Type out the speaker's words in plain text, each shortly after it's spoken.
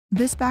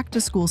This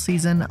back-to-school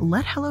season,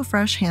 let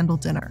HelloFresh handle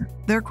dinner.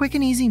 Their quick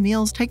and easy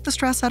meals take the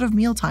stress out of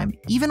mealtime,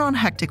 even on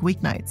hectic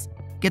weeknights.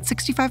 Get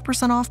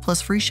 65% off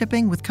plus free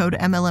shipping with code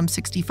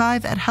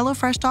MLM65 at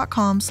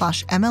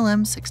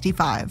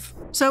hellofresh.com/MLM65.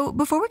 So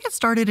before we get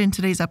started in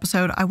today's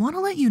episode, I want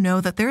to let you know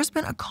that there's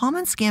been a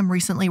common scam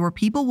recently where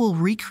people will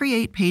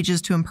recreate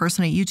pages to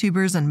impersonate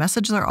YouTubers and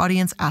message their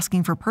audience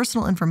asking for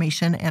personal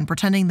information and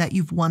pretending that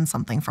you've won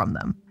something from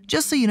them.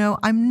 Just so you know,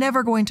 I'm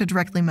never going to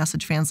directly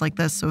message fans like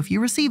this, so if you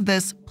receive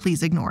this,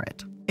 please ignore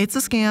it. It's a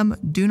scam,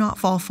 do not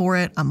fall for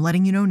it, I'm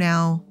letting you know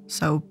now.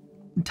 So,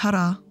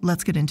 ta-da,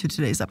 let's get into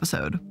today's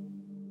episode.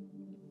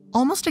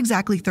 Almost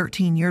exactly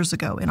 13 years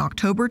ago, in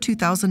October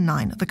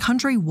 2009, the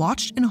country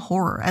watched in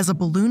horror as a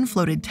balloon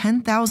floated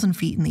 10,000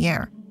 feet in the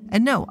air.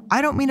 And no,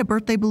 I don't mean a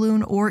birthday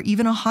balloon or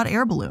even a hot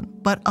air balloon,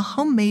 but a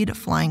homemade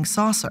flying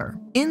saucer.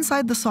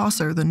 Inside the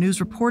saucer, the news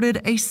reported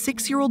a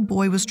 6-year-old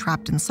boy was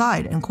trapped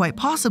inside and quite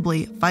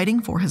possibly fighting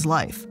for his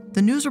life.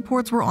 The news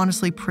reports were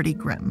honestly pretty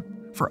grim.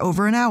 For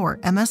over an hour,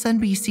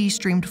 MSNBC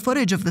streamed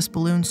footage of this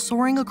balloon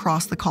soaring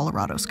across the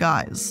Colorado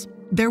skies.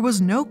 There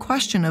was no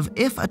question of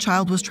if a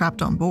child was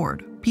trapped on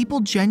board. People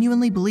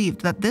genuinely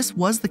believed that this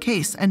was the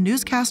case, and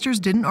newscasters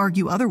didn't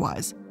argue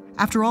otherwise.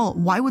 After all,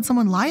 why would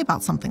someone lie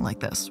about something like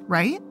this,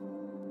 right?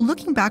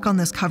 Looking back on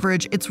this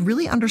coverage, it's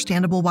really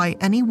understandable why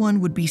anyone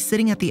would be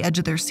sitting at the edge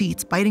of their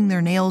seats, biting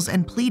their nails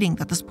and pleading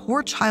that this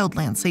poor child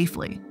land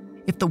safely.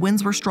 If the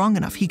winds were strong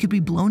enough, he could be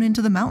blown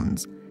into the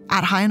mountains.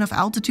 At high enough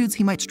altitudes,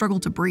 he might struggle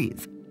to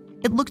breathe.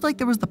 It looked like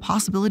there was the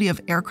possibility of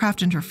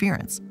aircraft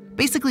interference.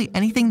 Basically,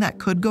 anything that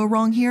could go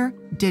wrong here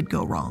did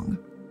go wrong.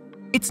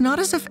 It's not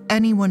as if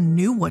anyone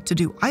knew what to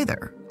do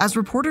either. As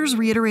reporters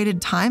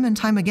reiterated time and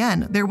time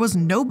again, there was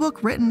no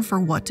book written for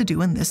what to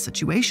do in this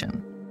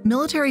situation.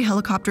 Military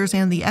helicopters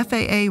and the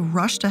FAA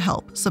rushed to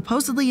help,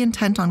 supposedly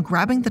intent on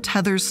grabbing the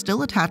tethers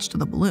still attached to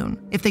the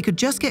balloon. If they could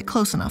just get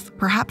close enough,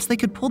 perhaps they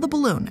could pull the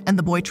balloon and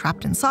the boy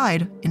trapped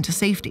inside into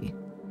safety.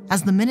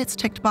 As the minutes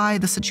ticked by,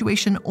 the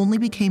situation only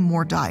became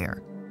more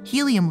dire.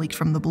 Helium leaked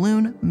from the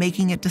balloon,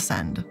 making it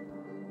descend.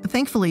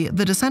 Thankfully,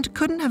 the descent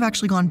couldn't have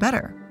actually gone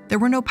better. There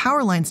were no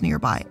power lines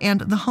nearby,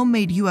 and the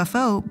homemade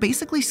UFO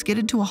basically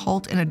skidded to a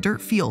halt in a dirt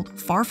field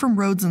far from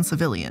roads and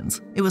civilians.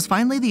 It was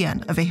finally the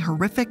end of a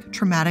horrific,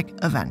 traumatic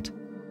event.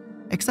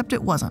 Except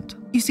it wasn't.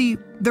 You see,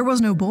 there was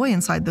no boy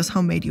inside this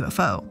homemade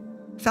UFO.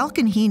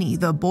 Falcon Heene,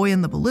 the boy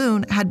in the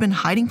balloon, had been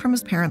hiding from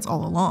his parents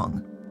all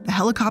along. The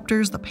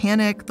helicopters, the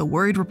panic, the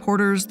worried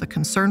reporters, the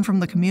concern from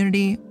the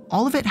community,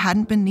 all of it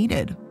hadn't been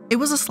needed. It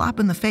was a slap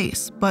in the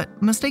face,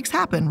 but mistakes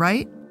happen,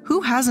 right?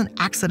 Who hasn't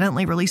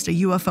accidentally released a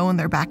UFO in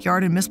their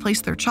backyard and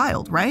misplaced their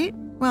child, right?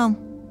 Well,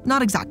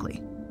 not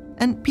exactly.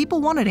 And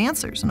people wanted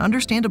answers, and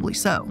understandably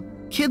so.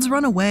 Kids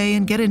run away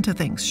and get into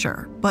things,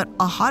 sure, but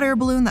a hot air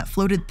balloon that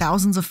floated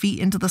thousands of feet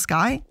into the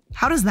sky?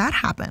 How does that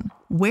happen?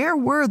 Where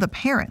were the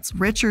parents,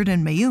 Richard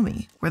and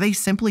Mayumi? Were they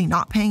simply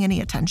not paying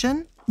any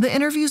attention? The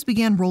interviews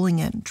began rolling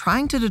in,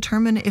 trying to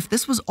determine if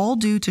this was all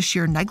due to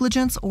sheer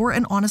negligence or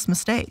an honest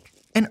mistake.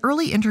 An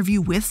early interview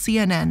with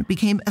CNN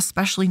became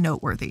especially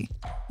noteworthy.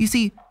 You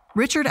see,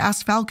 Richard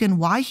asked Falcon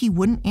why he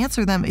wouldn't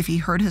answer them if he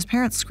heard his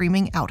parents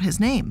screaming out his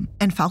name,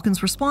 and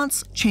Falcon's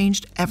response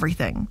changed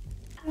everything.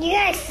 You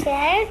guys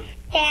said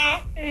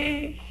that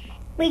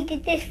we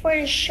did this for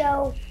the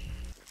show.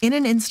 In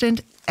an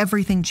instant,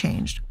 everything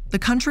changed. The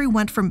country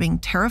went from being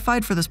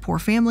terrified for this poor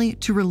family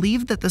to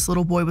relieved that this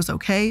little boy was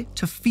okay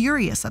to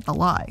furious at the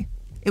lie.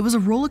 It was a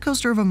roller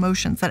coaster of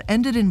emotions that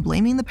ended in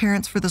blaming the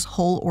parents for this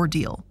whole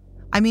ordeal.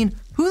 I mean,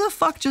 who the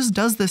fuck just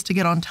does this to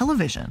get on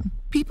television?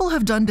 People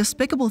have done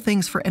despicable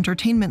things for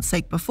entertainment's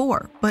sake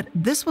before, but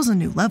this was a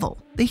new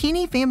level. The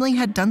Heene family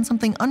had done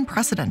something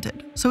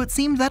unprecedented, so it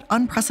seemed that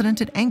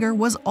unprecedented anger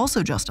was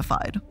also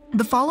justified.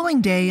 The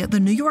following day, the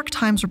New York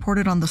Times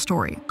reported on the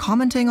story,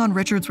 commenting on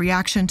Richard's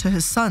reaction to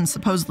his son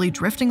supposedly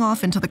drifting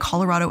off into the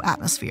Colorado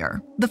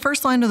atmosphere. The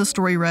first line of the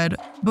story read,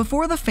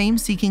 "Before the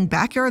fame-seeking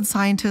backyard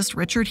scientist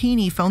Richard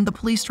Heene phoned the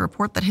police to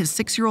report that his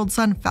 6-year-old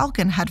son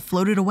Falcon had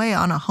floated away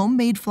on a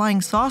homemade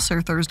flying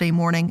saucer Thursday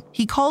morning,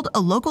 he called a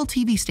local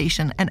TV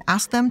station and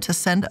asked them to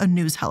send a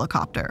news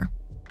helicopter."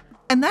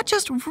 And that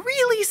just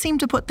really seemed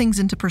to put things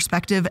into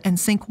perspective and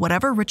sink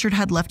whatever Richard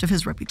had left of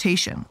his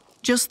reputation.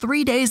 Just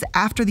 3 days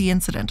after the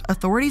incident,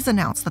 authorities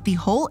announced that the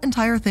whole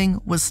entire thing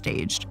was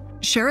staged.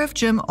 Sheriff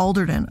Jim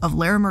Alderton of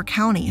Larimer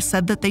County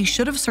said that they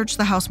should have searched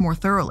the house more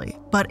thoroughly,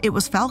 but it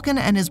was Falcon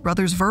and his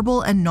brother's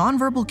verbal and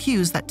nonverbal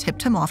cues that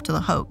tipped him off to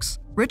the hoax.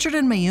 Richard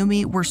and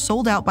Mayumi were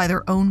sold out by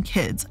their own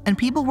kids, and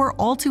people were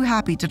all too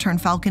happy to turn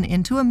Falcon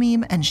into a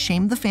meme and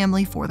shame the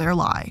family for their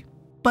lie.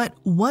 But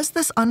was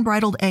this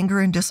unbridled anger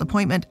and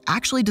disappointment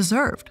actually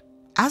deserved?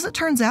 As it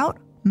turns out,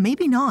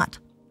 maybe not.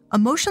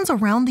 Emotions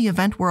around the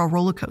event were a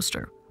roller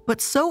coaster,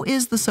 but so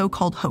is the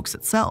so-called hoax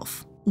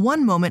itself.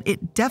 One moment,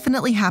 it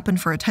definitely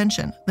happened for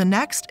attention. The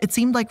next, it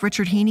seemed like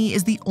Richard Heene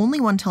is the only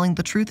one telling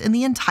the truth in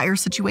the entire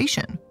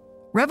situation.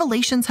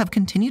 Revelations have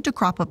continued to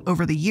crop up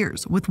over the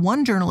years, with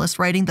one journalist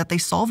writing that they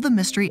solved the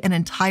mystery an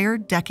entire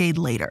decade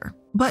later.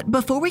 But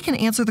before we can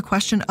answer the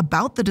question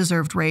about the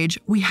deserved rage,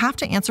 we have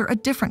to answer a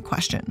different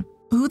question.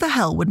 Who the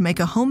hell would make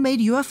a homemade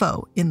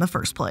UFO in the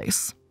first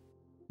place?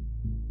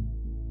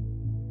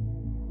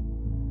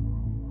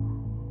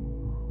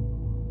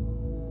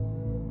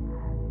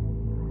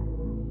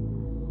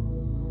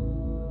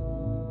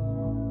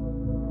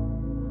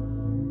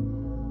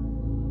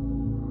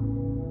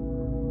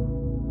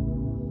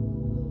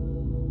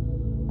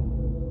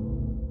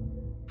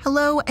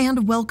 Hello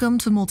and welcome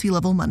to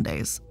Multi-Level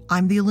Mondays.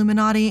 I'm the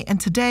Illuminati, and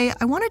today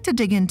I wanted to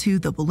dig into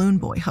the Balloon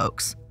Boy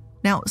hoax.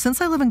 Now,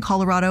 since I live in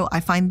Colorado, I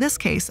find this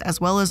case,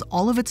 as well as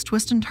all of its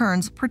twists and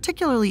turns,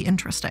 particularly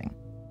interesting.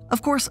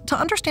 Of course, to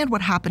understand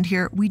what happened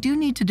here, we do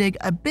need to dig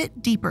a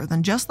bit deeper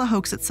than just the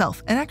hoax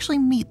itself and actually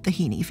meet the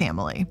Heene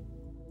family.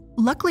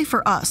 Luckily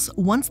for us,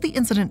 once the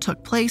incident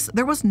took place,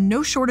 there was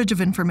no shortage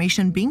of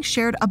information being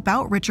shared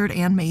about Richard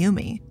and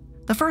Mayumi.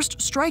 The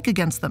first strike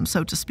against them,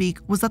 so to speak,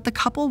 was that the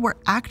couple were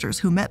actors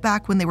who met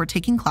back when they were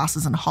taking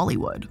classes in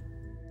Hollywood.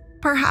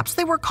 Perhaps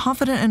they were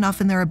confident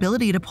enough in their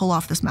ability to pull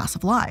off this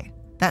massive lie.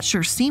 That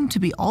sure seemed to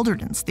be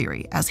Alderton's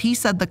theory, as he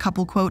said the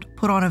couple, quote,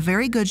 put on a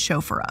very good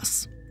show for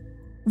us.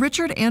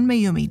 Richard and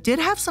Mayumi did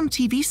have some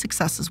TV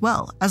success as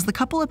well, as the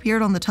couple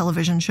appeared on the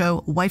television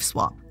show Wife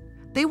Swap.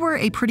 They were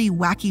a pretty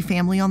wacky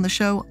family on the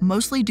show,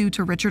 mostly due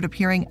to Richard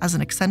appearing as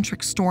an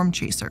eccentric storm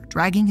chaser,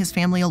 dragging his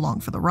family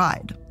along for the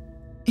ride.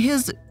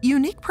 His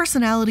unique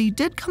personality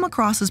did come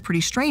across as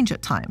pretty strange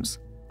at times.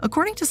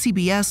 According to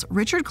CBS,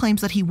 Richard claims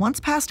that he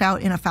once passed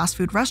out in a fast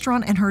food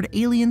restaurant and heard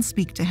aliens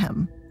speak to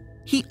him.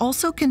 He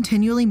also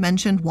continually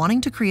mentioned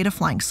wanting to create a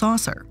flying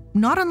saucer,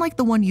 not unlike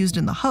the one used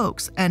in the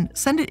hoax, and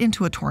send it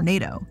into a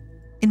tornado.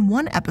 In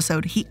one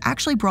episode, he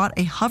actually brought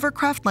a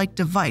hovercraft-like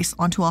device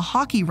onto a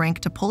hockey rink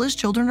to pull his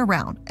children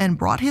around and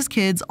brought his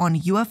kids on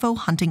UFO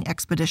hunting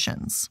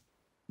expeditions.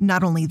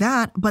 Not only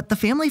that, but the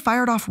family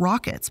fired off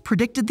rockets,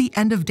 predicted the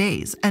end of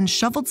days, and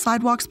shoveled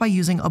sidewalks by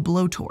using a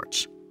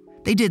blowtorch.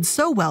 They did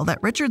so well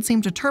that Richard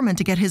seemed determined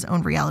to get his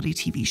own reality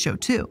TV show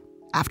too.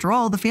 After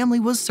all, the family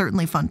was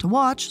certainly fun to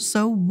watch,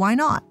 so why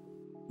not?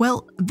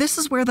 Well, this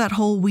is where that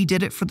whole "we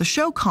did it for the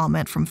show"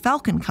 comment from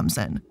Falcon comes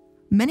in.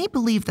 Many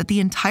believe that the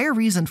entire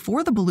reason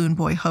for the Balloon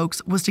Boy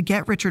hoax was to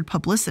get Richard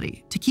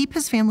publicity, to keep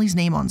his family's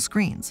name on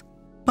screens.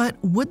 But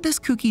would this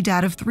kooky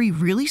dad of three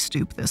really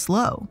stoop this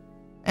low?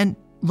 And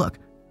look,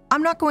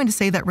 I'm not going to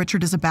say that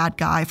Richard is a bad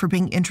guy for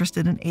being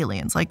interested in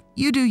aliens, like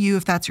you do you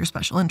if that's your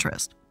special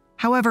interest.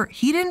 However,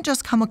 he didn't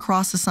just come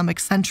across as some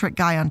eccentric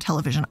guy on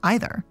television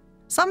either.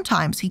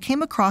 Sometimes he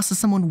came across as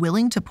someone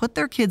willing to put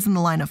their kids in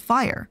the line of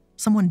fire,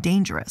 someone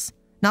dangerous,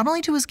 not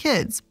only to his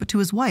kids, but to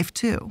his wife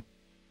too.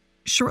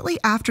 Shortly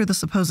after the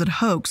supposed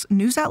hoax,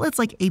 news outlets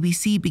like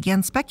ABC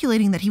began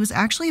speculating that he was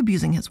actually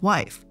abusing his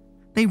wife.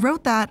 They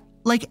wrote that,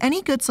 like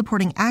any good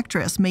supporting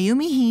actress,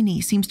 Mayumi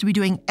Heene seems to be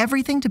doing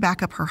everything to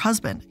back up her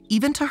husband,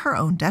 even to her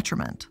own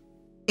detriment.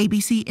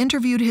 ABC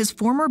interviewed his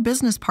former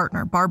business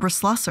partner, Barbara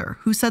Slusser,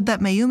 who said that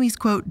Mayumi's,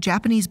 quote,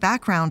 Japanese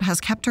background has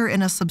kept her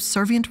in a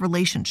subservient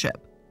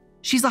relationship.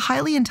 She's a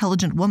highly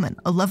intelligent woman,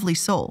 a lovely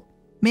soul.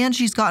 Man,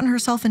 she's gotten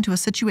herself into a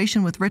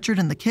situation with Richard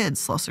and the kids,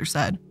 Slusser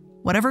said.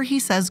 Whatever he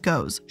says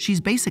goes.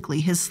 She's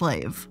basically his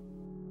slave.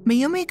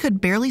 Mayumi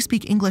could barely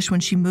speak English when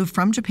she moved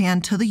from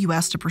Japan to the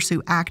US to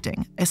pursue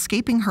acting,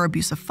 escaping her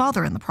abusive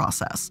father in the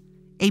process.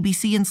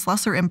 ABC and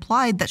Slusser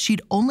implied that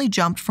she'd only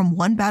jumped from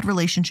one bad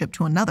relationship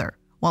to another,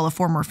 while a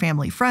former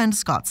family friend,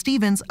 Scott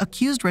Stevens,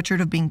 accused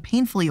Richard of being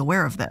painfully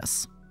aware of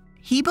this.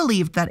 He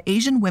believed that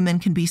Asian women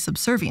can be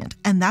subservient,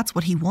 and that's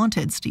what he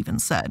wanted,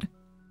 Stevens said.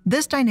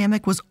 This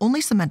dynamic was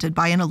only cemented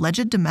by an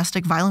alleged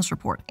domestic violence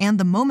report and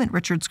the moment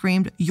Richard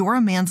screamed, "You're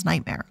a man's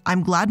nightmare.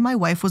 I'm glad my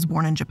wife was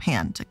born in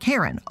Japan," to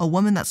Karen, a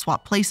woman that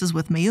swapped places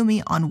with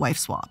Mayumi on Wife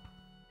Swap.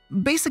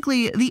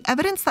 Basically, the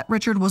evidence that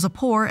Richard was a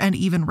poor and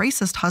even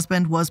racist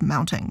husband was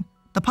mounting.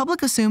 The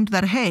public assumed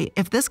that, hey,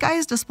 if this guy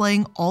is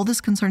displaying all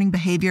this concerning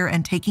behavior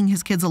and taking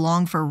his kids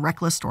along for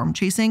reckless storm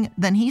chasing,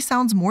 then he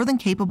sounds more than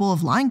capable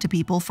of lying to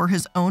people for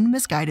his own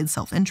misguided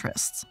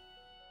self-interests.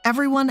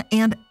 Everyone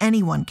and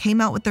anyone came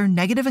out with their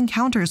negative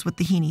encounters with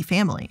the Heene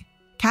family.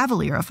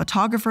 Cavalier, a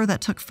photographer that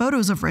took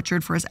photos of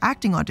Richard for his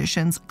acting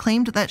auditions,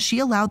 claimed that she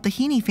allowed the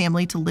Heene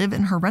family to live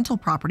in her rental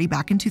property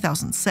back in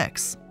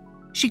 2006.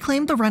 She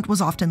claimed the rent was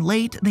often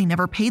late, they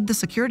never paid the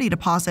security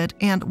deposit,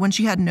 and when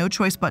she had no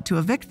choice but to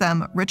evict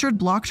them, Richard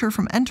blocked her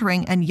from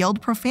entering and yelled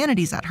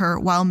profanities at her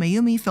while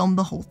Mayumi filmed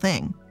the whole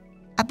thing.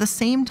 At the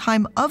same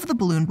time of the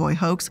Balloon Boy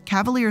hoax,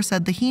 Cavalier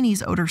said the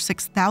Heenes owed her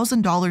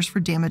 $6,000 for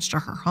damage to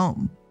her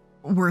home.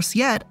 Worse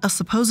yet, a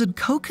supposed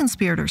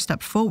co-conspirator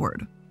stepped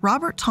forward.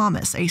 Robert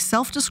Thomas, a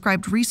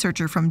self-described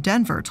researcher from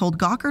Denver, told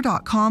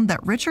Gawker.com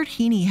that Richard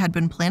Heene had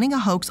been planning a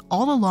hoax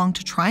all along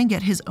to try and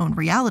get his own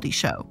reality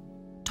show.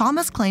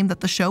 Thomas claimed that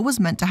the show was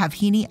meant to have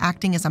Heene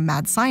acting as a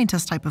mad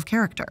scientist type of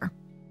character.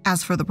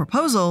 As for the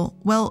proposal,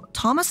 well,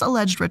 Thomas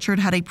alleged Richard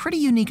had a pretty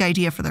unique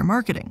idea for their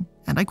marketing,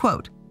 and I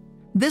quote,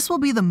 This will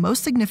be the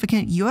most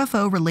significant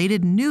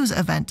UFO-related news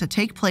event to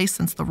take place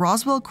since the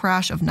Roswell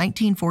crash of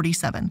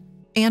 1947.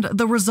 And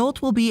the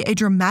result will be a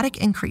dramatic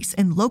increase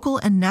in local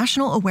and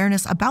national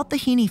awareness about the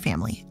Heene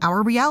Family,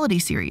 our reality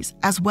series,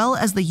 as well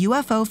as the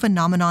UFO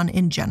phenomenon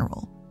in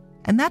general.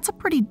 And that's a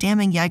pretty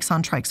damning yikes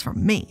on trikes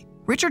from me.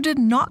 Richard did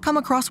not come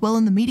across well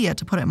in the media,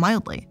 to put it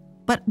mildly,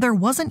 but there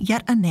wasn't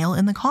yet a nail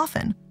in the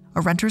coffin.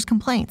 A renter's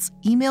complaints,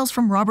 emails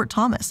from Robert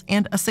Thomas,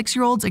 and a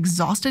 6-year-old's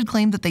exhausted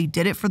claim that they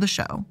did it for the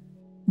show.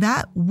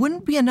 That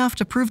wouldn't be enough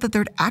to prove that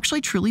there'd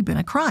actually truly been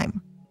a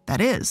crime. That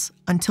is,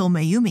 until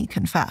Mayumi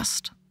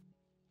confessed.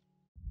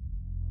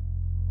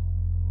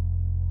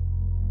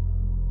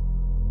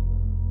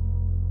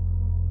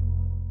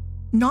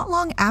 Not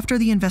long after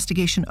the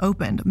investigation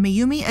opened,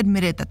 Mayumi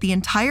admitted that the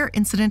entire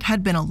incident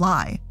had been a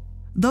lie.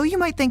 Though you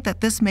might think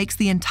that this makes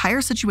the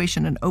entire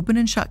situation an open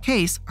and shut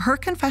case, her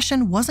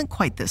confession wasn't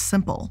quite this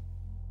simple.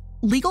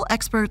 Legal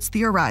experts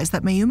theorize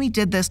that Mayumi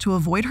did this to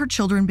avoid her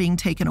children being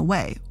taken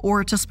away,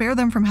 or to spare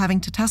them from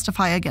having to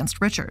testify against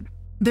Richard.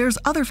 There's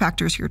other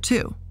factors here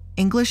too.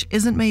 English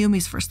isn't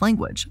Mayumi's first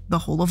language, the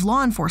whole of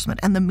law enforcement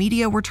and the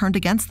media were turned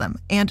against them,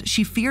 and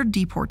she feared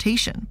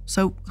deportation,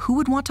 so who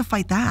would want to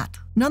fight that?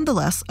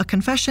 Nonetheless, a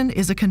confession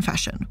is a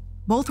confession.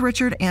 Both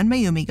Richard and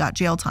Mayumi got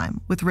jail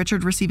time, with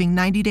Richard receiving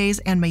 90 days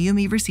and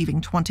Mayumi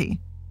receiving 20.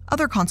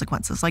 Other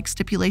consequences, like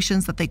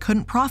stipulations that they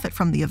couldn't profit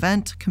from the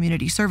event,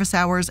 community service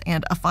hours,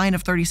 and a fine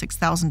of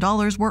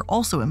 $36,000 were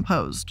also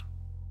imposed.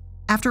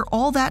 After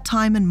all that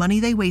time and money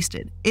they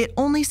wasted, it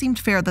only seemed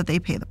fair that they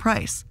pay the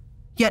price.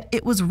 Yet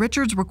it was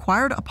Richard's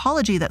required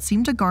apology that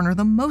seemed to garner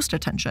the most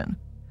attention.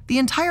 The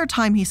entire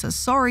time he says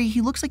sorry,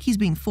 he looks like he's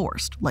being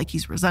forced, like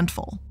he's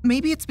resentful.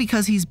 Maybe it's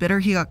because he's bitter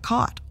he got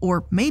caught,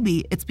 or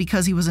maybe it's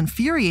because he was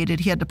infuriated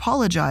he had to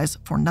apologize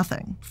for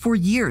nothing. For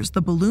years,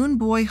 the balloon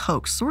boy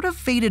hoax sort of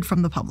faded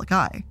from the public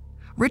eye.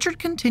 Richard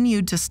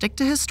continued to stick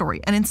to his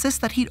story and insist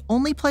that he'd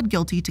only pled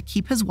guilty to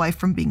keep his wife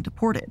from being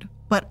deported.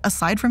 But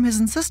aside from his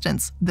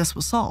insistence, this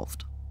was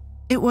solved.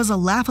 It was a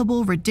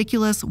laughable,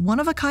 ridiculous,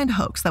 one-of-a-kind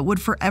hoax that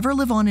would forever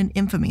live on in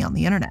infamy on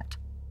the internet.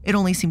 It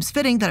only seems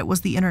fitting that it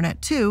was the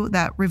internet, too,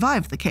 that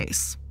revived the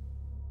case.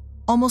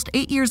 Almost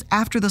 8 years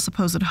after the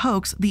supposed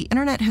hoax, the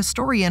internet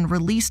historian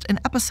released an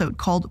episode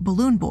called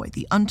Balloon Boy: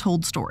 The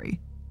Untold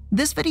Story.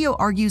 This video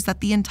argues that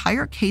the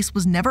entire case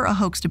was never a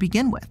hoax to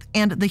begin with,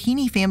 and the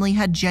Heene family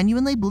had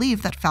genuinely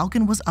believed that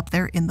Falcon was up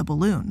there in the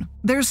balloon.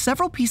 There's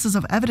several pieces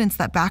of evidence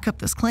that back up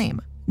this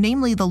claim,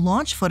 namely the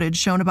launch footage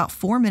shown about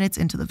 4 minutes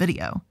into the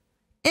video.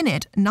 In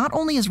it, not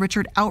only is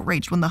Richard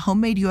outraged when the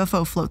homemade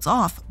UFO floats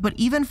off, but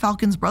even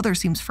Falcon's brother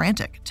seems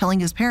frantic, telling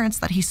his parents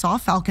that he saw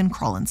Falcon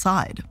crawl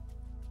inside.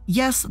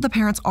 Yes, the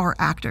parents are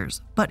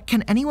actors, but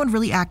can anyone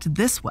really act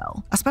this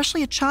well,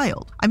 especially a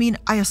child? I mean,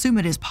 I assume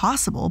it is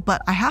possible,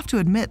 but I have to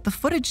admit the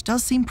footage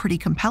does seem pretty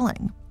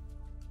compelling.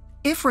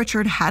 If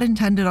Richard had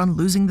intended on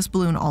losing this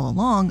balloon all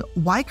along,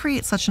 why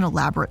create such an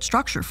elaborate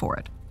structure for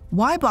it?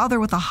 Why bother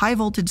with a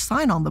high-voltage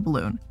sign on the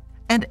balloon?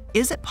 And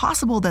is it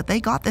possible that they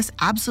got this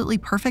absolutely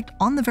perfect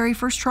on the very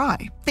first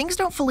try? Things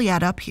don't fully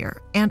add up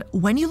here, and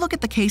when you look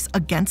at the case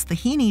against the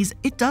Heenes,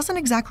 it doesn't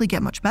exactly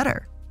get much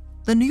better.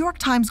 The New York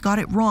Times got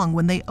it wrong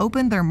when they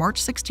opened their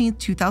March 16,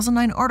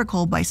 2009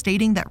 article by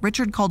stating that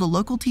Richard called a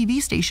local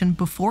TV station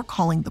before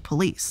calling the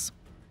police.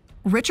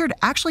 Richard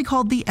actually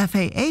called the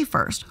FAA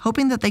first,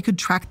 hoping that they could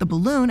track the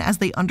balloon as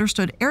they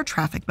understood air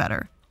traffic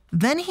better.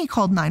 Then he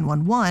called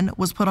 911,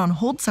 was put on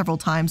hold several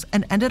times,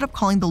 and ended up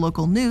calling the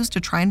local news to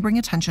try and bring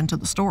attention to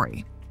the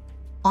story.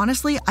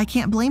 Honestly, I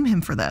can't blame him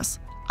for this.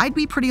 I'd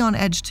be pretty on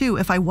edge too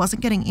if I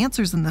wasn't getting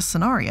answers in this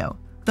scenario,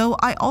 though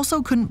I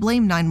also couldn't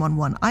blame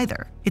 911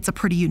 either. It's a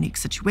pretty unique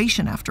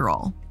situation after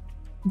all.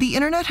 The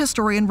internet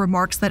historian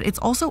remarks that it's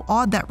also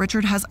odd that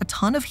Richard has a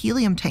ton of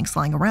helium tanks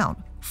lying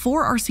around.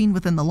 4 are seen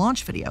within the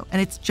launch video,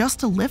 and it's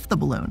just to lift the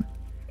balloon.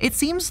 It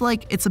seems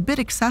like it's a bit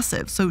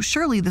excessive, so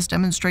surely this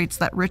demonstrates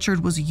that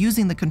Richard was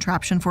using the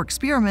contraption for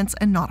experiments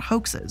and not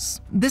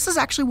hoaxes. This is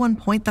actually one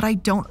point that I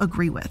don't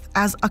agree with,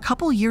 as a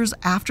couple years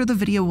after the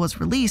video was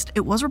released,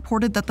 it was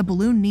reported that the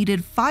balloon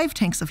needed 5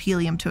 tanks of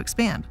helium to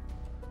expand.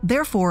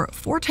 Therefore,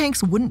 4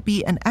 tanks wouldn't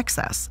be an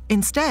excess.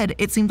 Instead,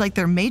 it seemed like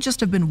there may just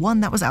have been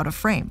one that was out of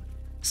frame.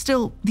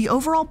 Still, the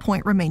overall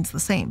point remains the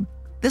same.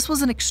 This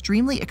was an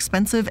extremely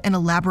expensive and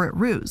elaborate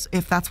ruse,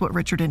 if that's what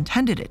Richard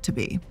intended it to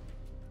be.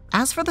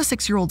 As for the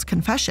 6-year-old's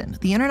confession,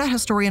 the internet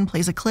historian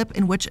plays a clip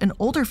in which an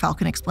older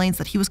Falcon explains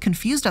that he was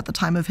confused at the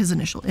time of his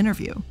initial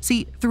interview.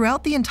 See,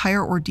 throughout the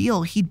entire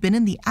ordeal, he'd been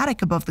in the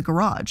attic above the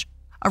garage.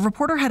 A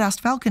reporter had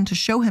asked Falcon to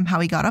show him how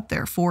he got up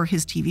there for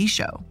his TV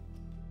show.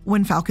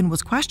 When Falcon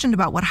was questioned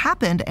about what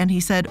happened and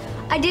he said,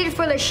 I did it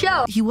for the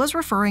show, he was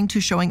referring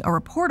to showing a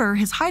reporter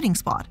his hiding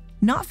spot,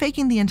 not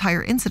faking the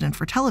entire incident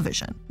for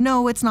television.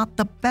 No, it's not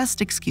the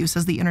best excuse,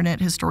 as the internet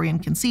historian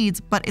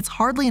concedes, but it's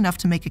hardly enough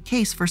to make a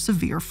case for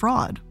severe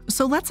fraud.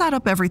 So let's add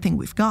up everything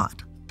we've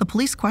got. The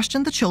police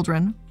questioned the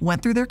children,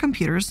 went through their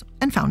computers,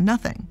 and found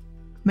nothing.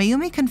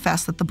 Mayumi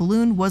confessed that the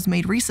balloon was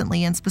made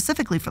recently and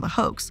specifically for the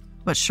hoax,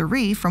 But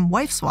Cherie from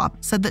Wife Swap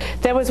said that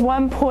there was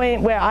one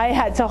point where I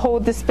had to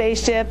hold the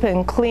spaceship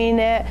and clean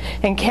it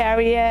and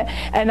carry it,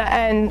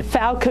 and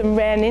Falcon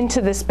ran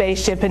into the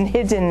spaceship and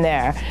hid in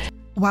there.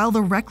 While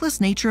the reckless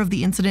nature of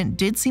the incident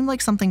did seem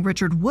like something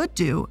Richard would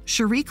do,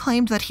 Cherie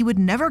claimed that he would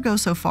never go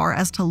so far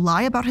as to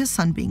lie about his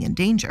son being in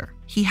danger.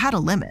 He had a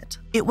limit.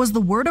 It was the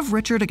word of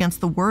Richard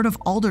against the word of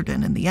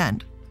Alderton in the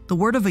end. The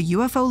word of a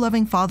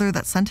UFO-loving father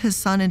that sent his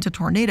son into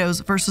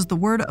tornadoes versus the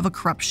word of a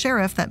corrupt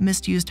sheriff that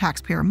misused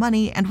taxpayer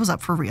money and was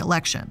up for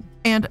re-election.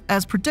 And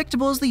as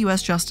predictable as the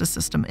US justice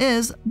system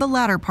is, the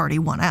latter party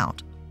won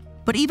out.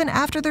 But even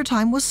after their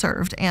time was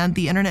served and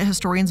the Internet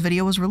Historian's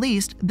video was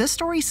released, this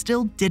story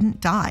still didn't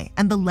die,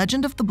 and the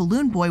legend of the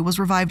Balloon Boy was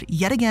revived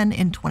yet again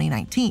in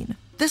 2019,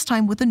 this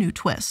time with a new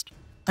twist,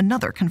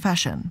 another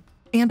confession.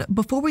 And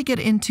before we get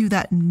into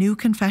that new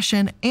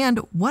confession and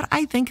what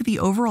I think the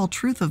overall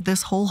truth of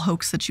this whole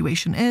hoax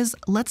situation is,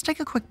 let's take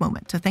a quick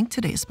moment to thank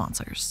today's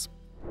sponsors.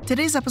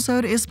 Today's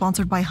episode is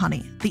sponsored by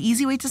Honey, the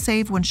easy way to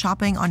save when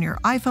shopping on your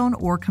iPhone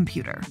or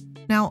computer.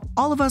 Now,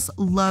 all of us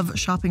love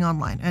shopping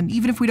online, and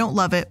even if we don't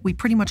love it, we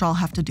pretty much all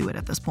have to do it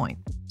at this point.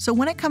 So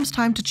when it comes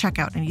time to check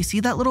out and you see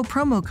that little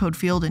promo code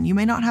field and you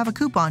may not have a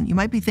coupon, you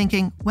might be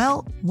thinking,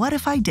 well, what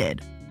if I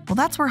did? Well,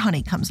 that's where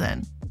Honey comes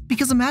in.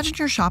 Because imagine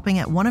you're shopping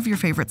at one of your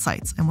favorite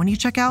sites, and when you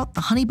check out,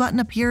 the Honey button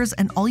appears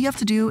and all you have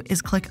to do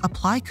is click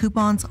Apply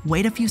Coupons,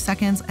 wait a few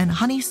seconds, and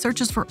Honey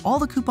searches for all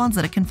the coupons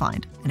that it can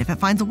find. And if it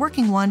finds a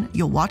working one,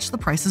 you'll watch the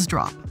prices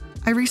drop.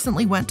 I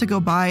recently went to go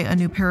buy a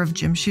new pair of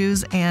gym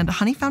shoes, and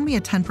Honey found me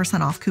a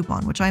 10% off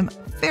coupon, which I'm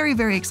very,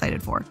 very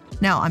excited for.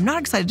 Now, I'm not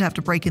excited to have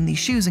to break in these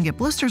shoes and get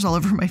blisters all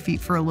over my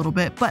feet for a little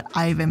bit, but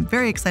I am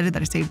very excited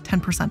that I saved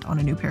 10% on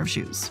a new pair of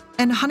shoes.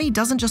 And Honey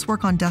doesn't just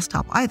work on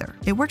desktop either.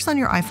 It works on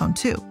your iPhone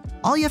too.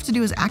 All you have to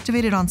do is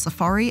activate it on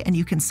Safari and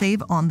you can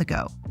save on the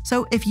go.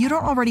 So if you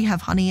don't already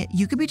have Honey,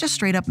 you could be just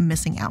straight up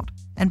missing out.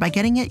 And by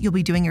getting it, you'll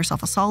be doing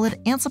yourself a solid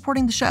and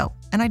supporting the show.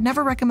 And I'd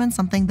never recommend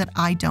something that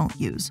I don't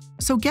use.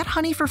 So get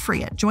Honey for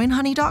free at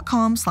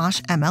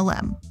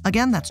joinhoney.com/MLM.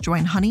 Again, that's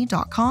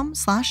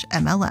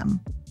joinhoney.com/MLM.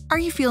 Are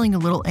you feeling a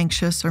little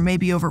anxious or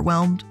maybe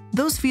overwhelmed?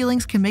 Those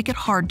feelings can make it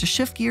hard to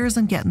shift gears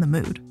and get in the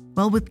mood.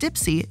 Well, with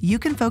Dipsea, you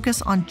can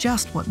focus on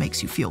just what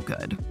makes you feel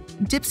good.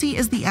 Dipsea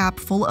is the app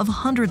full of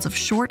hundreds of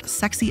short,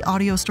 sexy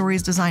audio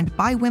stories designed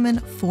by women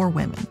for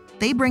women.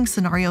 They bring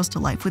scenarios to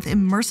life with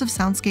immersive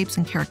soundscapes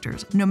and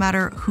characters, no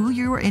matter who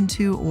you're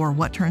into or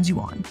what turns you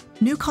on.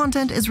 New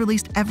content is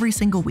released every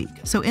single week,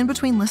 so in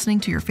between listening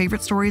to your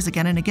favorite stories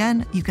again and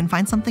again, you can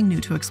find something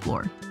new to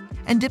explore.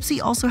 And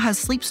Dipsea also has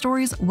sleep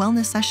stories,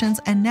 wellness sessions,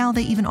 and now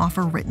they even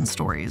offer written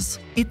stories.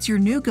 It's your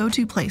new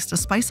go-to place to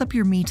spice up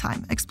your me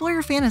time, explore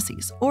your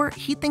fantasies, or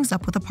heat things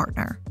up with a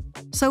partner.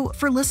 So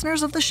for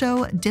listeners of the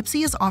show,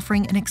 Dipsea is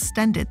offering an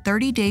extended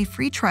 30-day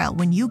free trial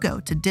when you go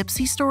to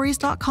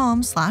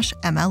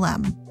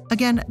dipseastories.com/MLM.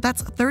 Again,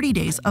 that's 30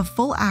 days of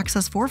full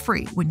access for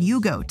free when you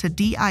go to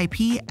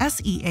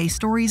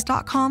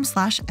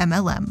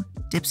dipseastories.com/MLM.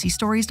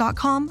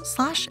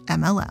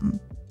 dipseastories.com/MLM.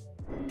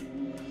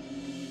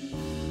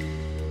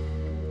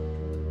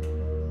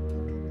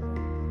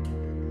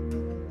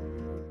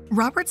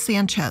 Robert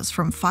Sanchez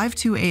from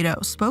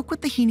 5280 spoke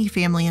with the Heene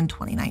family in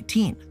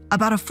 2019,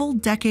 about a full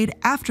decade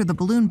after the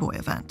Balloon Boy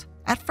event.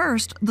 At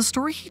first, the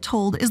story he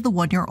told is the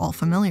one you're all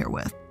familiar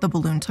with. The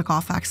balloon took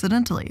off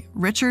accidentally.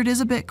 Richard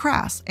is a bit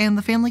crass, and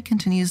the family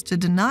continues to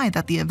deny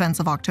that the events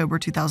of October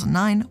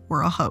 2009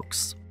 were a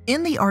hoax.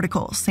 In the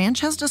article,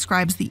 Sanchez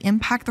describes the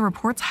impact the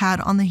reports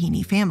had on the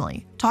Heene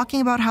family,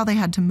 talking about how they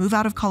had to move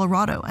out of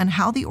Colorado and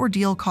how the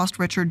ordeal cost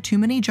Richard too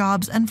many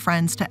jobs and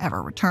friends to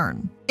ever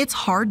return. It's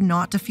hard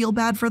not to feel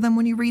bad for them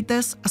when you read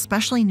this,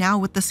 especially now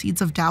with the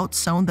seeds of doubt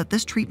sown that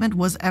this treatment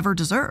was ever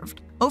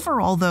deserved.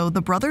 Overall, though,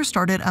 the brothers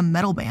started a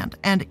metal band,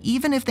 and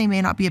even if they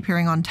may not be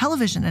appearing on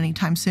television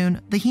anytime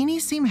soon, the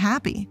Heenes seem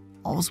happy.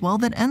 All's well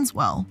that ends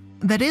well.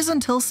 That is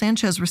until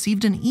Sanchez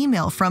received an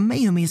email from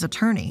Mayumi's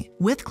attorney.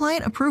 With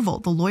client approval,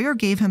 the lawyer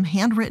gave him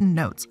handwritten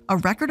notes, a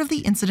record of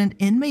the incident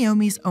in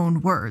Mayumi's own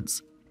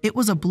words. It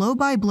was a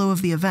blow-by-blow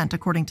of the event,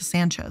 according to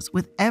Sanchez,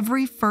 with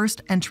every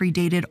first entry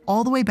dated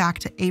all the way back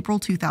to April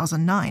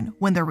 2009,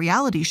 when their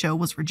reality show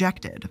was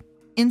rejected.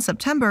 In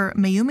September,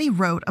 Mayumi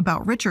wrote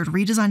about Richard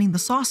redesigning the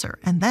saucer,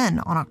 and then,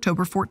 on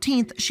October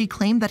 14th, she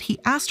claimed that he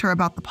asked her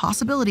about the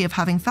possibility of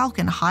having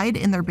Falcon hide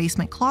in their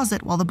basement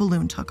closet while the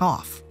balloon took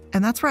off.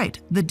 And that's right,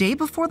 the day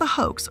before the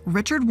hoax,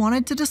 Richard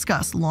wanted to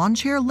discuss Lawn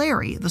Chair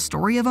Larry, the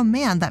story of a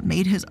man that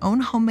made his own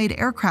homemade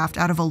aircraft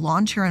out of a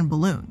lawn chair and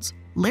balloons.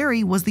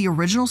 Larry was the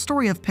original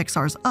story of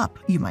Pixar's Up,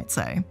 you might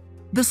say.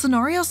 The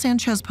scenario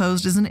Sanchez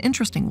posed is an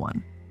interesting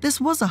one.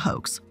 This was a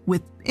hoax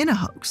within a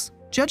hoax.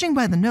 Judging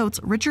by the notes,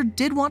 Richard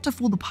did want to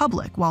fool the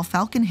public while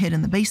Falcon hid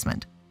in the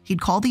basement. He'd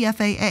call the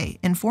FAA,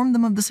 inform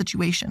them of the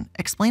situation,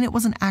 explain it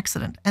was an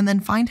accident, and then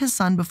find his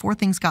son before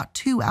things got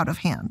too out of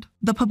hand.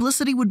 The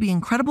publicity would be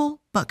incredible,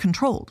 but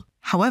controlled.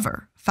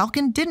 However,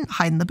 Falcon didn't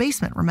hide in the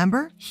basement,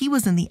 remember? He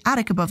was in the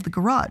attic above the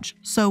garage,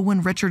 so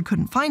when Richard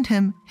couldn't find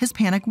him, his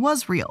panic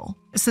was real.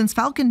 Since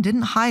Falcon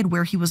didn't hide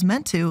where he was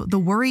meant to, the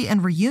worry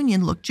and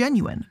reunion looked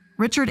genuine.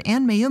 Richard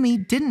and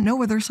Mayumi didn't know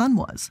where their son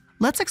was.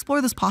 Let's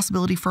explore this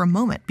possibility for a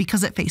moment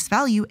because at face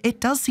value,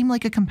 it does seem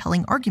like a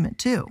compelling argument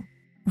too.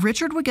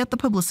 Richard would get the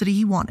publicity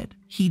he wanted.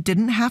 He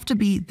didn't have to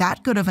be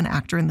that good of an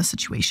actor in the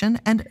situation,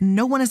 and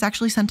no one is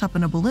actually sent up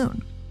in a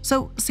balloon.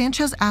 So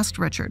Sanchez asked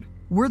Richard,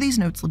 were these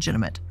notes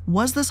legitimate?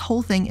 Was this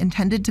whole thing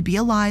intended to be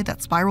a lie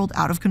that spiraled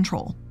out of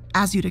control?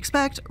 As you'd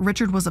expect,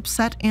 Richard was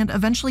upset and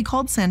eventually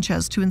called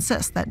Sanchez to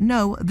insist that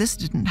no, this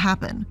didn't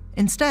happen.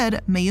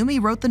 Instead, Mayumi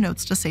wrote the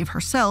notes to save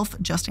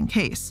herself just in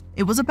case.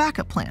 It was a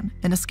backup plan,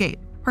 an escape.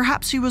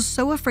 Perhaps she was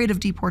so afraid of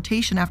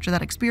deportation after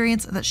that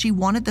experience that she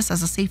wanted this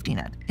as a safety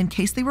net, in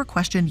case they were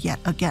questioned yet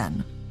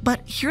again.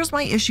 But here's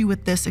my issue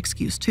with this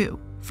excuse too.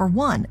 For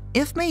one,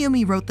 if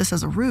Mayumi wrote this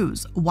as a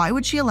ruse, why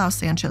would she allow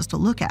Sanchez to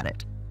look at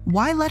it?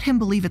 Why let him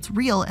believe it's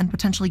real and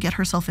potentially get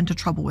herself into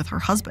trouble with her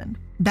husband?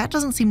 That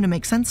doesn't seem to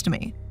make sense to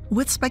me.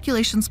 With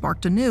speculation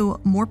sparked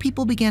anew, more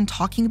people began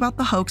talking about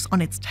the hoax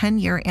on its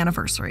 10-year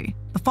anniversary.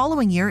 The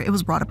following year, it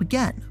was brought up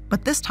again,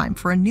 but this time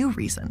for a new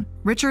reason.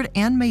 Richard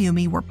and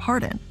Mayumi were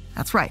pardoned.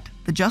 That's right,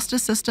 the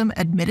justice system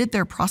admitted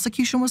their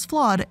prosecution was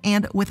flawed,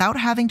 and without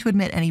having to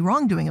admit any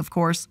wrongdoing, of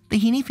course, the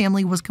Heene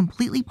family was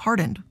completely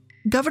pardoned.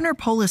 Governor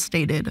Polis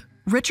stated,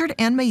 Richard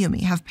and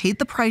Mayumi have paid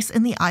the price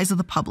in the eyes of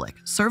the public,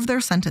 served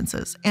their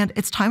sentences, and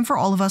it's time for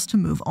all of us to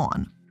move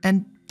on.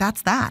 And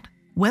that's that.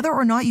 Whether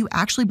or not you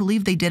actually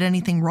believe they did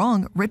anything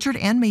wrong, Richard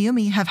and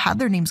Mayumi have had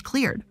their names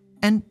cleared.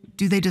 And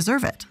do they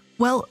deserve it?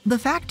 Well, the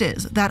fact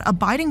is that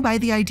abiding by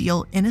the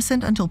ideal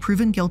innocent until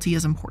proven guilty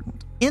is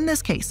important. In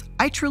this case,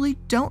 I truly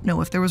don't know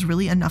if there was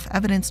really enough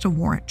evidence to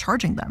warrant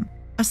charging them.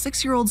 A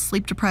 6-year-old's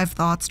sleep-deprived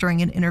thoughts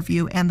during an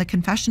interview and the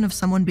confession of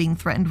someone being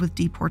threatened with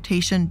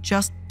deportation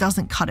just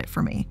doesn't cut it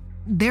for me.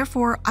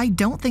 Therefore, I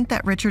don't think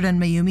that Richard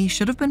and Mayumi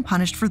should have been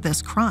punished for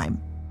this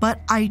crime. But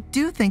I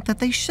do think that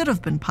they should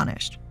have been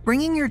punished.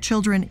 Bringing your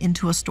children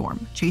into a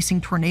storm,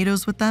 chasing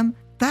tornadoes with them,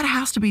 that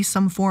has to be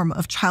some form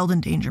of child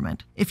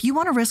endangerment. If you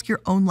want to risk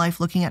your own life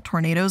looking at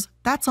tornadoes,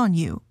 that's on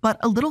you, but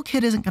a little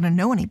kid isn't going to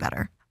know any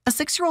better. A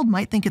 6-year-old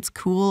might think it's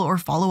cool or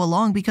follow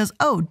along because,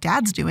 oh,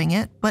 dad's doing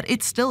it, but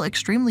it's still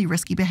extremely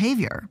risky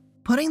behavior.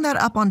 Putting that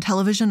up on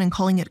television and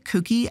calling it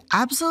kooky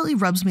absolutely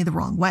rubs me the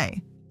wrong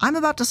way. I'm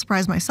about to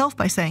surprise myself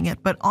by saying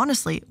it, but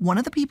honestly, one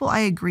of the people I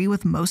agree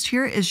with most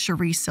here is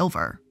Cherie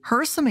Silver.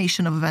 Her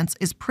summation of events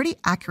is pretty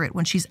accurate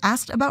when she's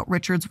asked about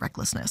Richard's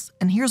recklessness,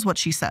 and here's what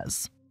she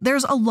says.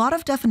 There's a lot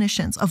of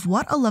definitions of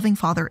what a loving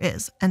father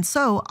is, and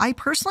so I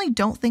personally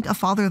don't think a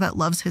father that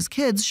loves his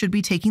kids should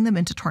be taking them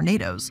into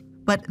tornadoes.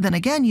 But then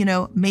again,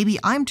 maybe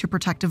I'm too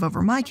protective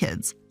over my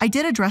kids. I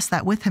did address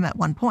that with him at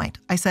one point.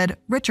 I said,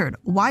 Richard,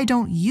 why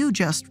don't you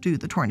just do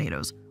the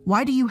tornadoes?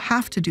 Why do you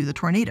have to do the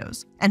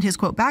tornadoes? And his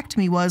quote back to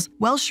me was,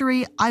 well,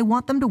 Cherie, I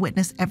want them to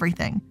witness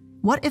everything.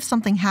 What if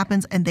something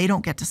happens and they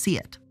don't get to see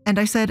it? And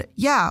I said,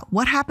 yeah,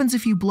 what happens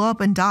if you blow up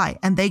and die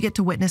and they get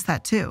to witness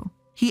that too?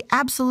 He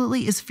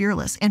absolutely is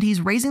fearless, and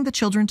he's raising the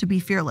children to be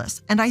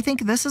fearless. And I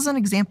think this is an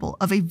example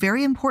of a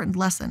very important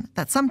lesson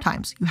that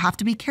sometimes you have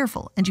to be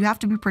careful and you have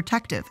to be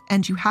protective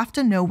and you have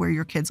to know where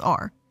your kids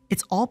are.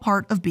 It's all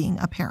part of being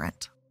a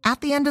parent. At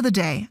the end of the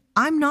day,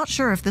 I'm not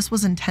sure if this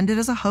was intended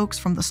as a hoax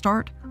from the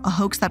start, a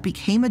hoax that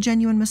became a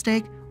genuine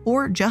mistake,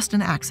 or just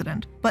an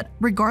accident. But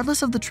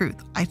regardless of the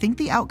truth, I think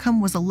the outcome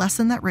was a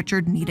lesson that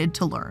Richard needed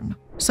to learn.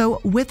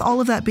 So with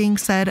all of that being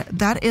said,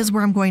 that is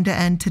where I'm going to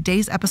end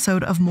today's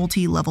episode of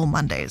Multi-Level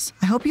Mondays.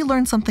 I hope you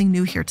learned something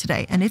new here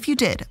today, and if you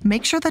did,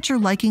 make sure that you're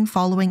liking,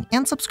 following,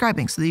 and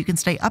subscribing so that you can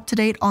stay up to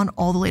date on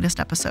all the latest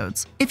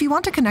episodes. If you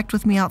want to connect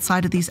with me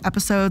outside of these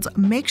episodes,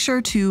 make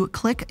sure to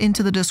click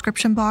into the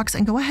description box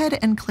and go ahead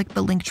and click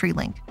the Linktree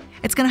link.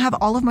 It's going to have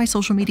all of my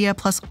social media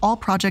plus all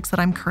projects that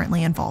I'm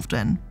currently involved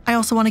in. I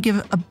also want to give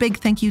a big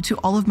thank you to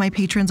all of my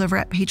patrons over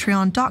at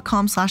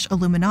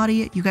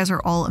patreon.com/iilluminaughtii. You guys are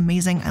all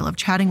amazing. I love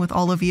chatting with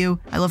all of you.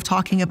 I love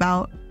talking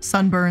about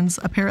sunburns,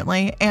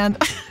 apparently, and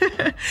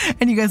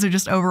and you guys are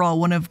just overall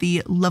one of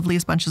the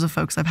loveliest bunches of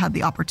folks I've had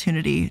the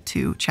opportunity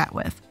to chat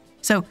with.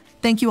 So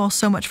thank you all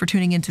so much for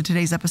tuning into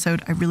today's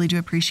episode. I really do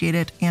appreciate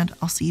it, and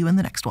I'll see you in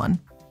the next one.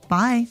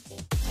 Bye.